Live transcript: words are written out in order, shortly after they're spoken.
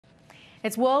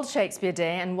It's World Shakespeare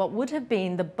Day and what would have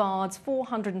been the Bard's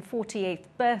 448th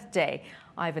birthday.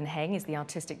 Ivan Heng is the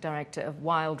artistic director of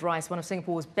Wild Rice, one of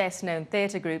Singapore's best-known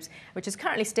theatre groups, which is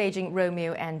currently staging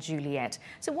Romeo and Juliet.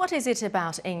 So what is it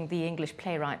about the English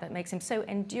playwright that makes him so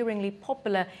enduringly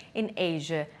popular in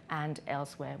Asia and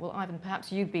elsewhere? Well, Ivan,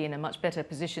 perhaps you'd be in a much better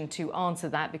position to answer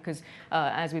that because,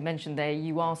 as we mentioned there,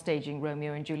 you are staging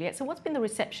Romeo and Juliet. So what's been the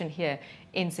reception here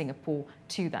in Singapore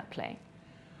to that play?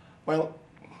 Well,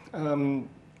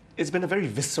 it's been a very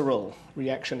visceral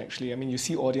reaction, actually. I mean, you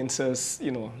see audiences,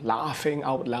 laughing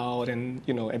out loud, and,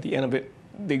 at the end of it,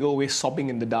 they go away sobbing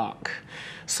in the dark.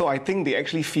 So I think they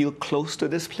actually feel close to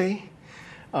this play.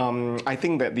 I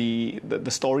think that the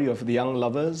story of the young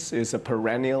lovers is a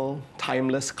perennial,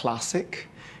 timeless classic,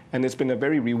 and it's been a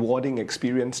very rewarding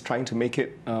experience trying to make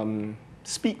it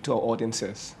speak to our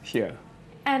audiences here.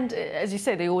 And as you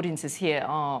say, the audiences here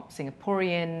are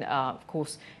Singaporean. Of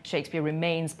course, Shakespeare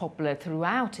remains popular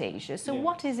throughout Asia. So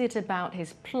what is it about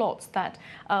his plots that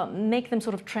make them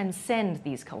sort of transcend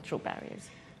these cultural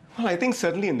barriers? Well, I think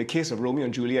certainly in the case of Romeo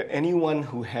and Juliet, anyone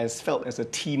who has felt as a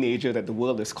teenager that the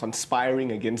world is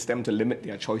conspiring against them to limit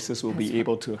their choices will be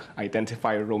able to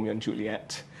identify Romeo and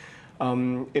Juliet.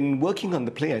 In working on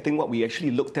the play, I think what we actually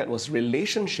looked at was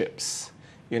relationships.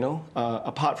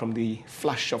 Apart from the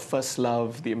flush of first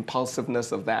love, the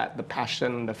impulsiveness of that, the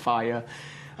passion, the fire,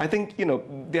 I think,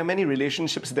 there are many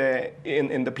relationships there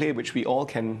in the play which we all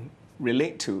can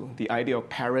relate to. The idea of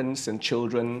parents and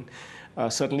children,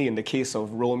 certainly in the case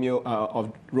of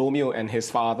Romeo and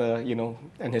his father,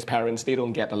 and his parents, they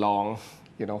don't get along.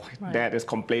 Right. Dad is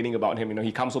complaining about him.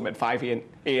 He comes home at 5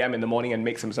 a.m. in the morning and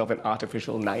makes himself an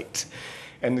artificial night.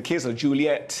 And in the case of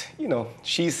Juliet,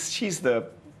 she's the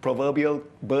proverbial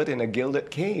bird in a gilded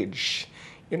cage,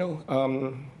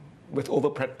 with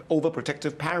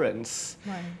overprotective parents.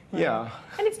 Right. Yeah.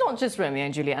 And it's not just Romeo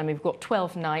and Juliet. I mean, we've got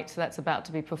 12 Nights that's about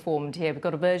to be performed here. We've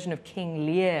got a version of King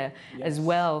Lear as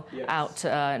well out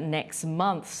next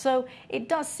month. So it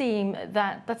does seem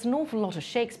that that's an awful lot of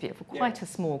Shakespeare for quite a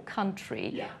small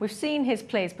country. Yeah. We've seen his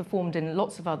plays performed in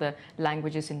lots of other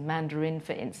languages, in Mandarin,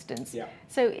 for instance. Yeah.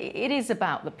 So it is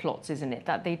about the plots, isn't it,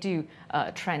 that they do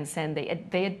transcend,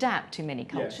 they adapt to many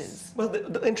cultures. Yes. Well,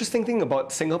 the interesting thing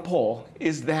about Singapore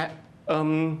is that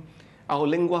our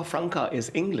lingua franca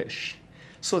is English.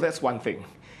 So that's one thing.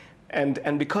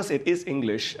 And because it is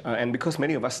English, and because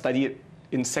many of us study it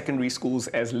in secondary schools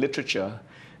as literature,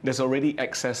 there's already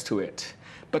access to it.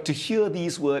 But to hear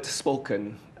these words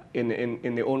spoken in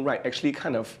their own right actually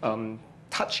kind of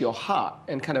touch your heart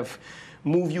and kind of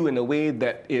move you in a way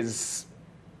that is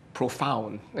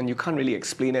profound, and you can't really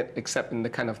explain it except in the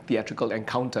kind of theatrical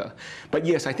encounter. But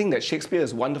yes, I think that Shakespeare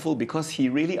is wonderful because he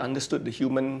really understood the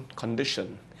human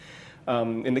condition.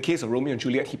 In the case of Romeo and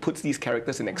Juliet, he puts these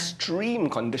characters in extreme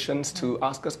conditions to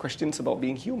ask us questions about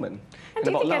being human and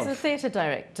do you about think, love. as a theatre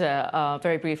director,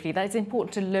 very briefly, that it's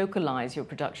important to localise your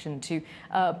production, to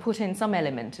put in some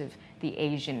element of the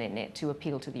Asian in it to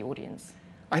appeal to the audience?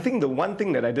 I think the one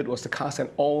thing that I did was to cast an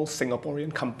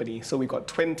all-Singaporean company. So we got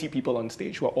 20 people on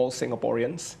stage who are all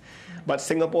Singaporeans. But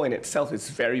Singapore in itself is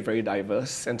very, very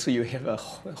diverse. And so you have a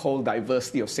whole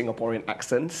diversity of Singaporean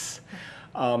accents.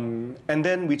 And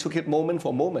then we took it moment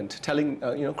for moment,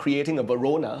 creating a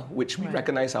Verona, which we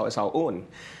recognize as our own.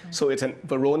 So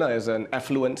Verona is an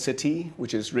affluent city,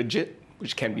 which is rigid,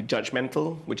 which can be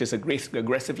judgmental, which is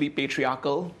aggressively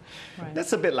patriarchal.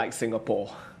 That's a bit like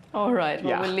Singapore. All right,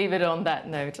 well, we'll leave it on that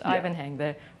note. Yeah. Ivan Heng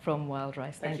there from Wild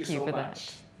Rice. Thank you so for much.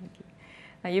 that. Thank you.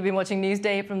 Now, you've been watching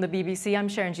Newsday from the BBC. I'm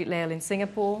Sharanjit Leyl in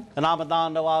Singapore. And I'm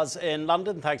Adnan Nawaz in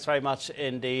London. Thanks very much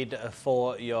indeed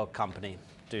for your company.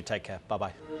 Do take care.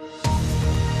 Bye-bye.